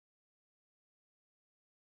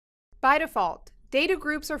By default, data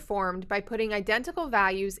groups are formed by putting identical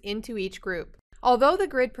values into each group. Although the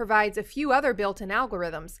grid provides a few other built-in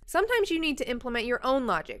algorithms, sometimes you need to implement your own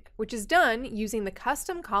logic, which is done using the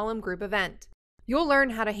custom column group event. You'll learn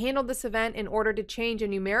how to handle this event in order to change a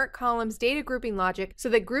numeric column's data grouping logic so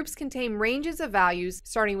that groups contain ranges of values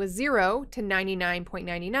starting with 0 to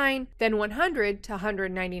 99.99, then 100 to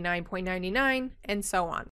 199.99, and so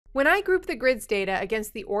on. When I group the grid's data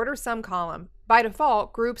against the order sum column, by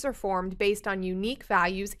default, groups are formed based on unique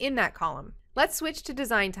values in that column. Let's switch to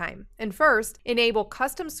design time, and first, enable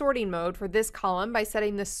custom sorting mode for this column by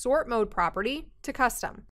setting the sort mode property to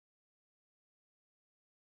custom.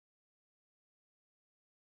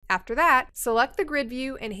 After that, select the grid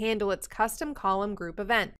view and handle its custom column group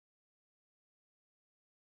event.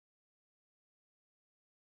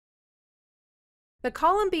 The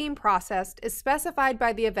column being processed is specified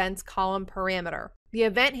by the event's column parameter. The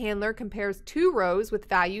event handler compares two rows with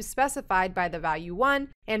values specified by the value1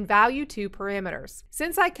 and value2 parameters.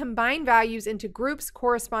 Since I combine values into groups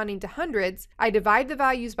corresponding to hundreds, I divide the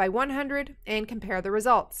values by 100 and compare the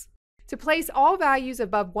results. To place all values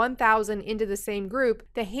above 1000 into the same group,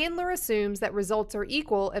 the handler assumes that results are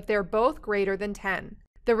equal if they're both greater than 10.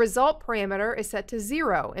 The result parameter is set to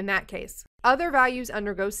 0 in that case. Other values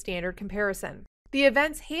undergo standard comparison. The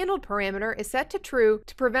event's handled parameter is set to true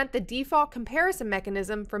to prevent the default comparison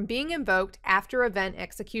mechanism from being invoked after event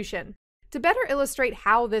execution. To better illustrate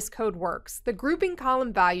how this code works, the grouping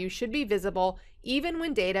column value should be visible even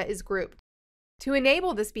when data is grouped. To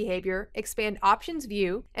enable this behavior, expand Options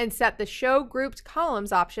View and set the Show Grouped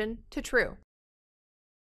Columns option to true.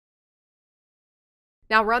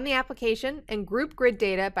 Now run the application and group grid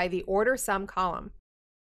data by the order sum column.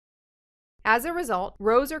 As a result,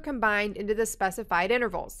 rows are combined into the specified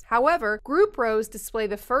intervals. However, group rows display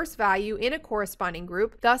the first value in a corresponding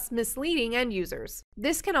group, thus misleading end users.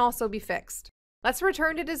 This can also be fixed. Let's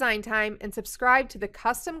return to design time and subscribe to the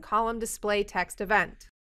custom column display text event.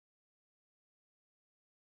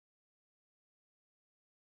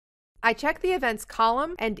 I check the event's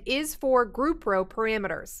column and is_for group row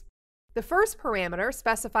parameters. The first parameter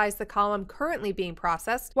specifies the column currently being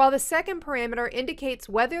processed, while the second parameter indicates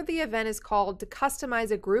whether the event is called to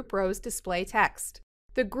customize a group row's display text.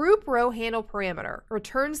 The group row handle parameter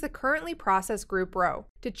returns the currently processed group row.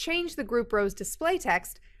 To change the group row's display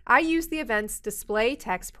text, I use the event's display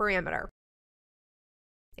text parameter.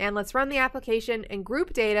 And let's run the application and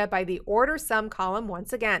group data by the order sum column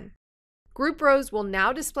once again. Group rows will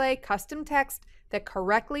now display custom text that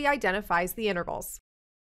correctly identifies the intervals.